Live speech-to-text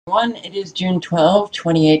It is June 12,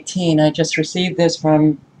 2018. I just received this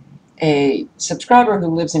from a subscriber who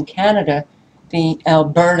lives in Canada, the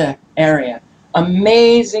Alberta area.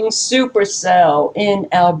 Amazing supercell in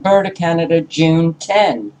Alberta, Canada, June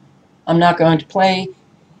 10. I'm not going to play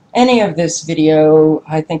any of this video.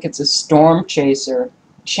 I think it's a Storm Chaser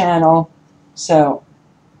channel, so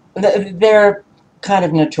they're kind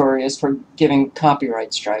of notorious for giving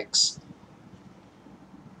copyright strikes.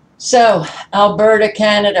 So, Alberta,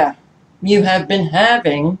 Canada, you have been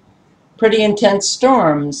having pretty intense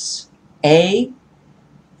storms, in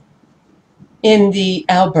the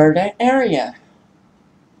Alberta area.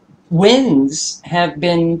 Winds have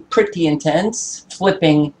been pretty intense,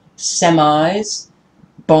 flipping semis,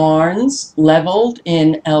 barns leveled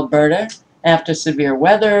in Alberta after severe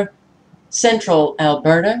weather, central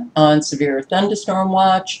Alberta on severe thunderstorm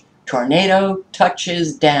watch, tornado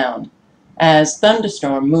touches down as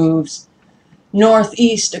thunderstorm moves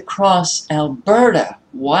northeast across Alberta.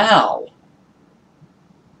 Wow.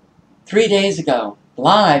 3 days ago,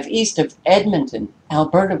 live east of Edmonton,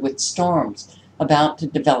 Alberta, with storms about to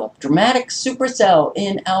develop. Dramatic supercell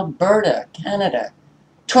in Alberta, Canada.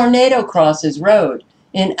 Tornado crosses road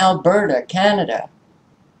in Alberta, Canada.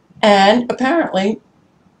 And apparently,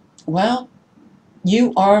 well,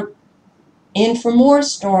 you are in for more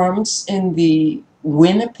storms in the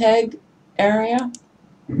Winnipeg area.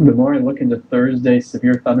 Good morning. Looking to Thursday,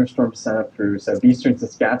 severe thunderstorm setup through southeastern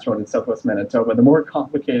Saskatchewan and southwest Manitoba. The more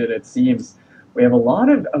complicated it seems, we have a lot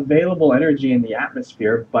of available energy in the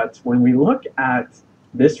atmosphere, but when we look at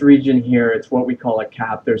this region here, it's what we call a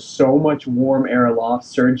cap. There's so much warm air aloft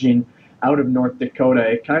surging out of North Dakota,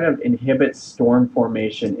 it kind of inhibits storm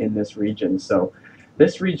formation in this region. So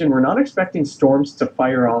this region, we're not expecting storms to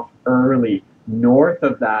fire off early. North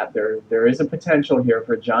of that, there is a potential here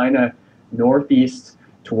for Regina, northeast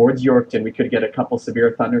towards Yorkton. We could get a couple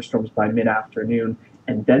severe thunderstorms by mid-afternoon,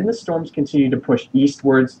 and then the storms continue to push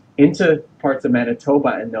eastwards into parts of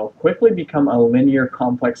Manitoba, and they'll quickly become a linear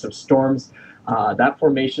complex of storms. That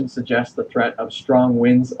formation suggests the threat of strong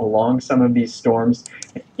winds along some of these storms.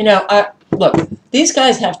 You know, look, these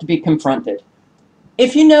guys have to be confronted.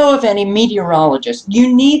 If you know of any meteorologists,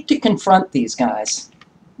 you need to confront these guys.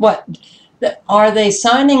 What? Are they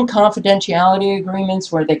signing confidentiality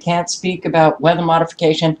agreements where they can't speak about weather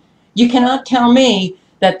modification? You cannot tell me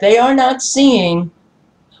that they are not seeing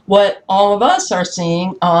what all of us are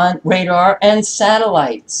seeing on radar and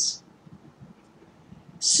satellites.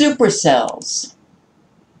 Supercells.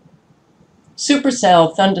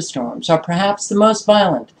 Supercell thunderstorms are perhaps the most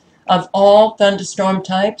violent of all thunderstorm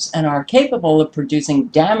types and are capable of producing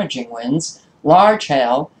damaging winds, large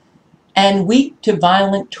hail, and weak to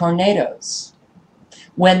violent tornadoes.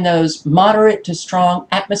 When those moderate to strong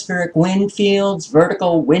atmospheric wind fields,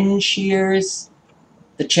 vertical wind shears,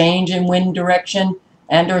 the change in wind direction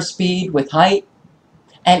and or speed with height,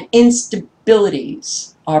 and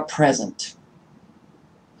instabilities are present.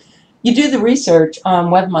 You do the research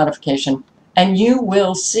on weather modification and you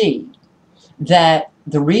will see that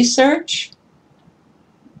the research,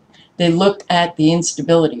 they look at the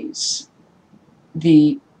instabilities,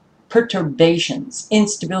 the perturbations,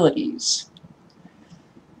 instabilities,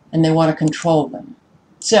 and they want to control them.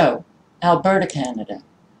 So, Alberta, Canada.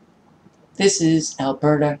 This is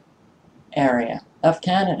Alberta area of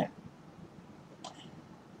Canada.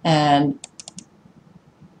 And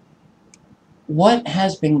what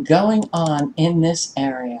has been going on in this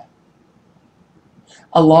area,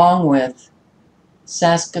 along with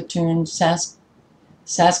Saskatoon,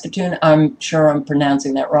 I'm sure I'm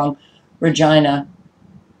pronouncing that wrong, Regina,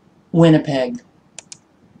 Winnipeg.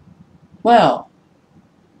 Well,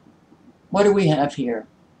 what do we have here?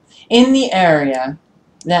 In the area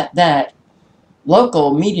that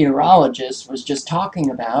local meteorologist was just talking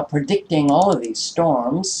about, predicting all of these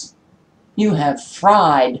storms, you have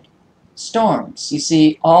fried storms. You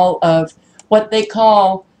see all of what they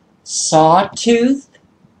call sawtooth.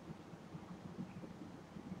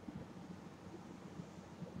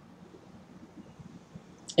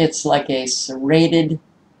 It's like a serrated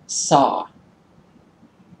saw.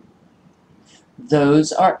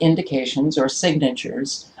 Those are indications or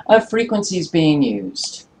signatures of frequencies being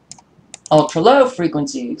used. Ultra-low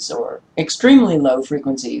frequencies or extremely low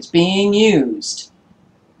frequencies being used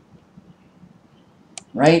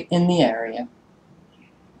right in the area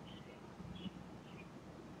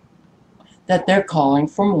that they're calling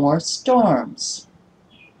for more storms.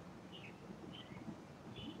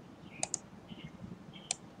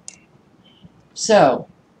 So,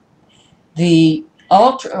 the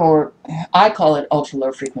I call it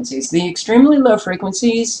ultra-low frequencies. The extremely low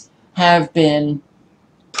frequencies have been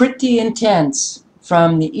pretty intense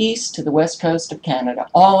from the east to the west coast of Canada,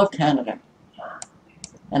 all of Canada.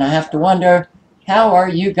 And I have to wonder, how are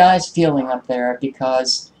you guys feeling up there?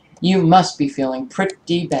 Because you must be feeling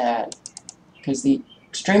pretty bad, because the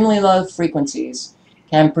extremely low frequencies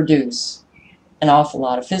can produce an awful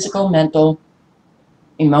lot of physical, mental,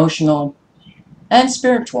 emotional, and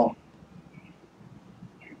spiritual.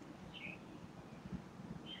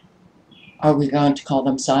 Are we going to call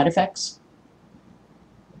them side effects?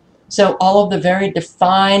 So all of the very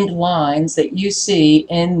defined lines that you see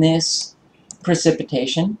in this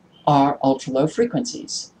precipitation are ultra-low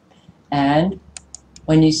frequencies. And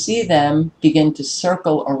when you see them begin to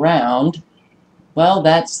circle around, well,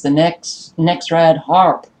 that's the NEXRAD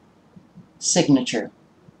HARP signature.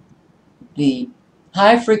 The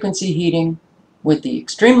high frequency heating with the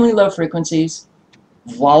extremely low frequencies.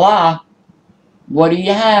 Voila! What do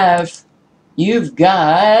you have? You've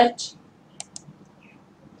got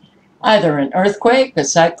either an earthquake, a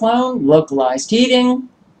cyclone, localized heating.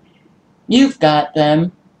 You've got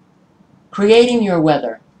them creating your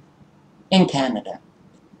weather in Canada.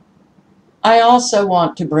 I also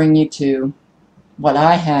want to bring you to what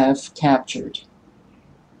I have captured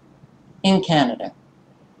in Canada.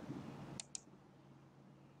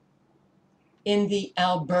 In the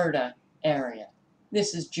Alberta area.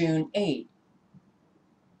 This is June 8.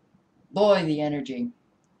 Boy, the energy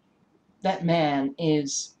that man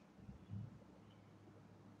is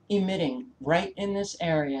emitting right in this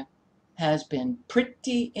area has been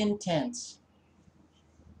pretty intense.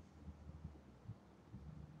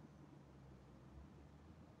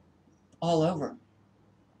 All over.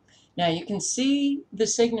 Now you can see the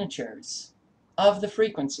signatures of the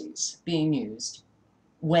frequencies being used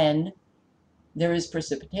when there is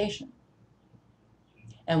precipitation.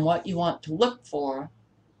 And what you want to look for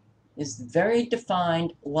is the very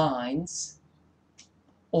defined lines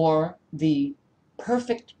or the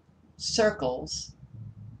perfect circles.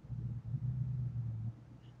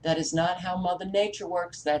 That is not how Mother Nature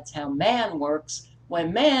works, that's how man works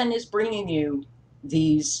when man is bringing you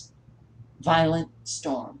these violent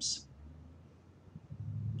storms.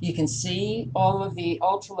 You can see all of the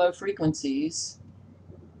ultra-low frequencies,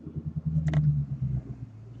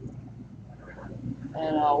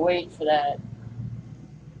 and I'll wait for that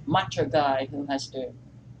macho guy who has to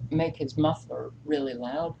make his muffler really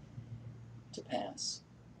loud to pass.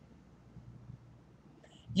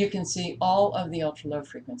 You can see all of the ultra-low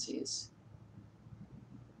frequencies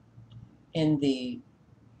in the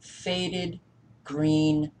faded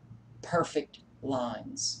green perfect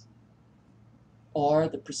lines, or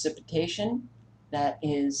the precipitation that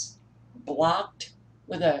is blocked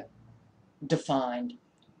with a defined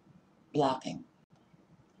blocking.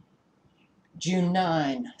 June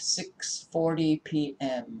 9, 6:40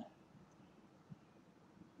 p.m.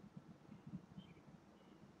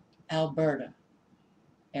 Alberta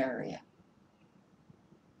area.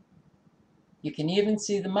 You can even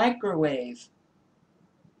see the microwave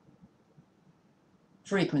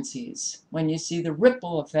frequencies when you see the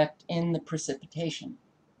ripple effect in the precipitation.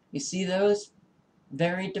 You see those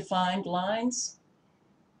very defined lines?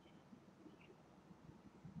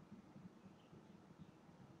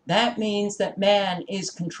 That means that man is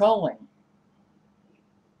controlling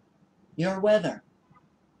your weather,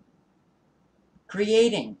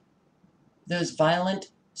 creating those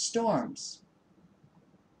violent storms.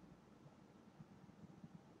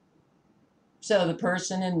 So the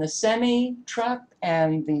person in the semi-truck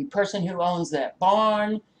and the person who owns that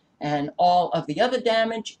barn and all of the other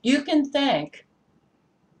damage, you can thank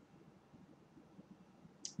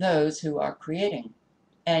those who are creating.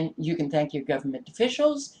 And you can thank your government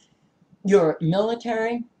officials, your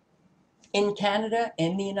military in Canada,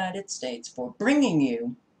 in the United States, for bringing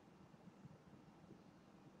you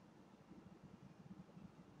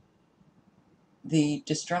the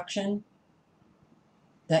destruction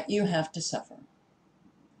that you have to suffer.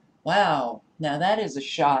 Wow, now that is a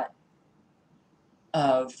shot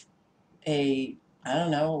of a, I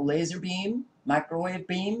don't know, laser beam, microwave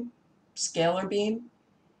beam, scalar beam,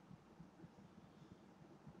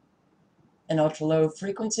 an ultra-low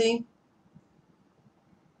frequency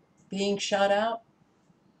being shot out.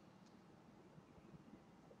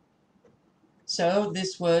 So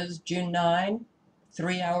this was June 9,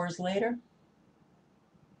 3 hours later.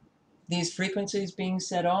 These frequencies being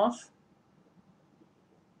set off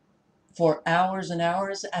for hours and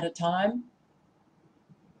hours at a time,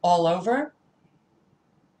 all over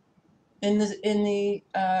in the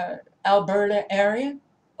Alberta area,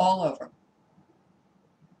 all over.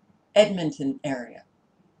 Edmonton area,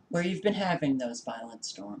 where you've been having those violent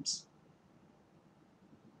storms.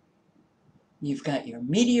 You've got your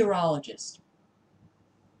meteorologist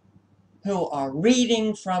who are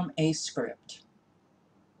reading from a script.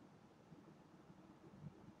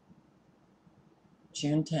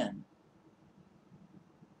 June 10,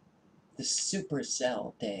 the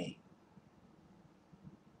Supercell Day.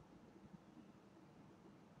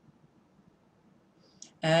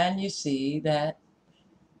 And you see that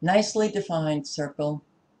nicely defined circle.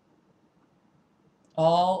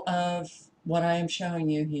 All of what I am showing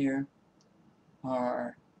you here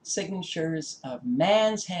are signatures of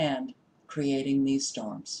man's hand creating these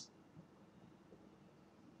storms.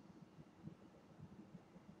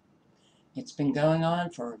 It's been going on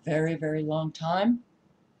for a very, very long time.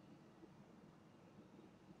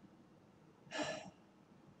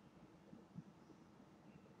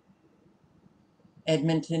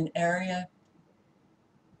 Edmonton area,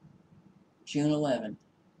 June 11.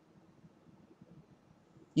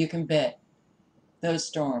 You can bet those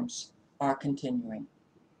storms are continuing.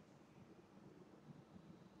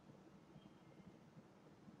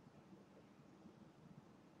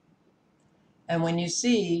 And when you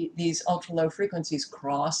see these ultra-low frequencies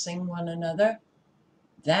crossing one another,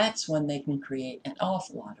 that's when they can create an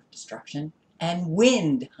awful lot of destruction and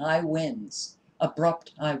wind, high winds,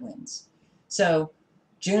 abrupt high winds. So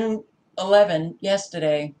June 11,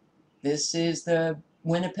 yesterday, this is the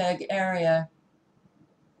Winnipeg area,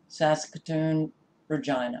 Saskatoon,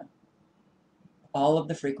 Regina. All of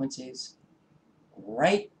the frequencies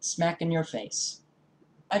right smack in your face.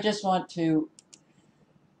 I just want to,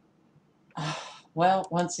 well,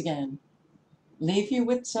 once again, leave you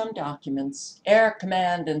with some documents. Air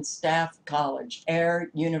Command and Staff College,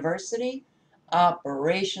 Air University,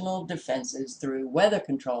 Operational Defenses through Weather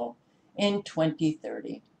Control in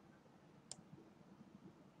 2030.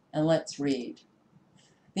 And let's read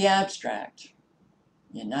the abstract.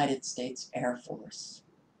 United States Air Force.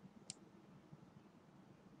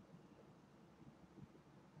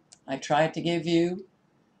 I tried to give you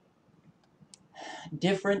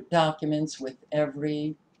different documents with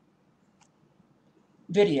every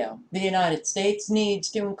video. The United States needs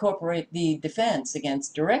to incorporate the defense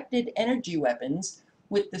against directed energy weapons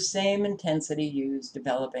with the same intensity used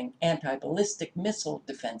developing anti-ballistic missile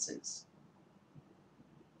defenses.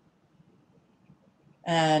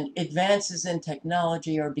 And advances in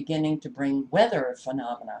technology are beginning to bring weather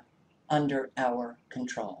phenomena under our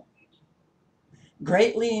control.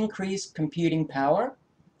 Greatly increased computing power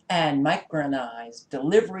and micronized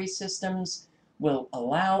delivery systems will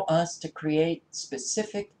allow us to create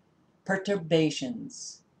specific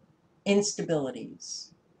perturbations,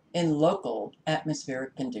 instabilities in local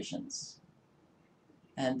atmospheric conditions.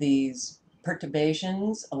 And these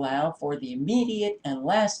perturbations allow for the immediate and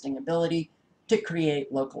lasting ability to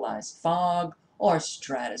create localized fog or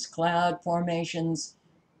stratus cloud formations.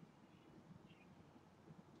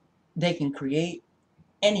 They can create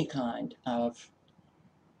any kind of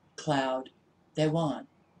cloud they want.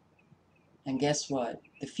 And guess what?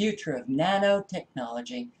 The future of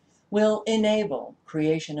nanotechnology will enable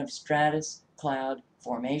creation of stratus cloud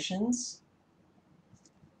formations.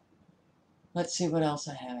 Let's see what else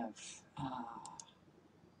I have.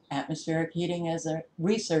 Atmospheric heating as a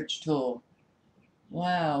research tool.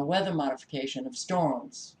 Wow, weather modification of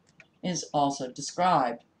storms is also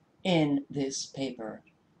described in this paper.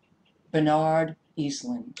 Bernard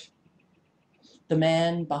Eastland, the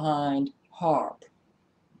man behind HARP.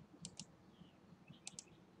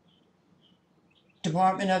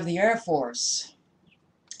 Department of the Air Force.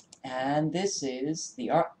 And this is the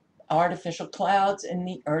artificial clouds in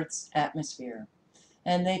the Earth's atmosphere.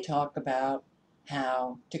 And they talk about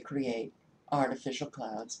how to create artificial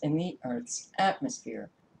clouds in the Earth's atmosphere.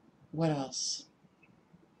 What else?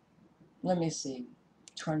 Let me see.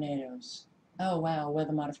 Tornadoes. Oh wow,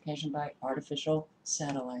 weather modification by artificial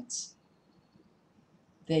satellites.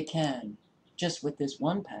 They can, just with this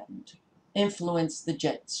one patent, influence the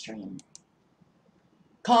jet stream,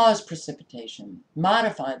 cause precipitation,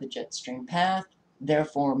 modify the jet stream path,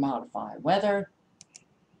 therefore modify weather.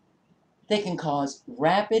 They can cause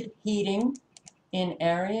rapid heating in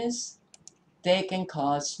areas. They can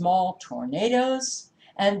cause small tornadoes,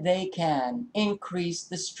 and they can increase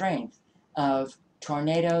the strength of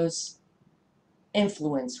tornadoes,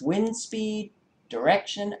 influence wind speed,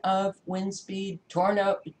 direction of wind speed,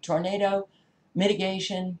 tornado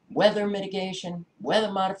mitigation, weather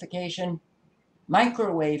modification,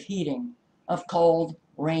 microwave heating of cold,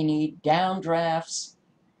 rainy downdrafts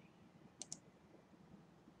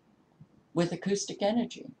with acoustic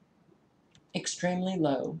energy, extremely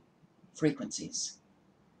low frequencies.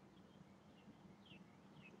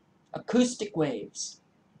 Acoustic waves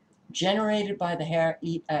generated by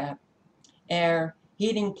the air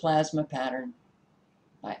heating plasma pattern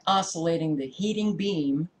by oscillating the heating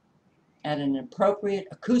beam at an appropriate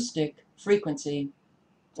acoustic frequency.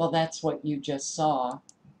 Well, that's what you just saw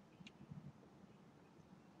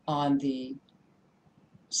on the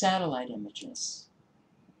satellite images.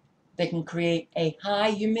 They can create a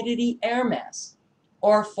high humidity air mass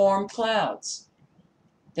or form clouds.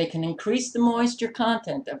 They can increase the moisture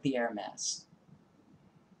content of the air mass.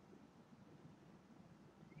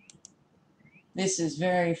 This is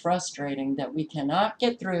very frustrating that we cannot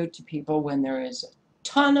get through to people when there is a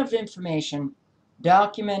ton of information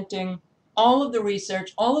documenting all of the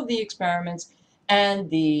research, all of the experiments, and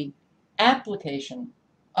the application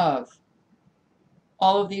of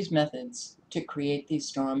all of these methods to create these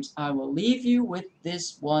storms. I will leave you with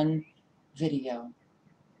this one video.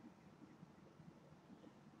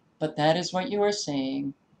 But that is what you are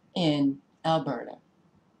seeing in Alberta.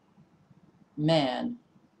 Man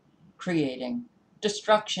creating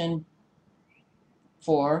destruction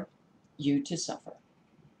for you to suffer.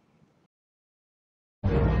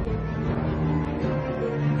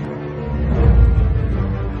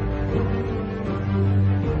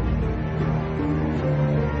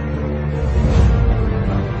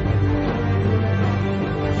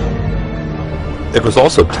 It was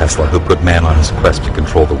also Tesla who put man on his quest to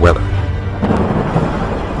control the weather.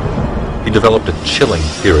 He developed a chilling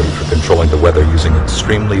theory for controlling the weather using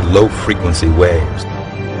extremely low-frequency waves.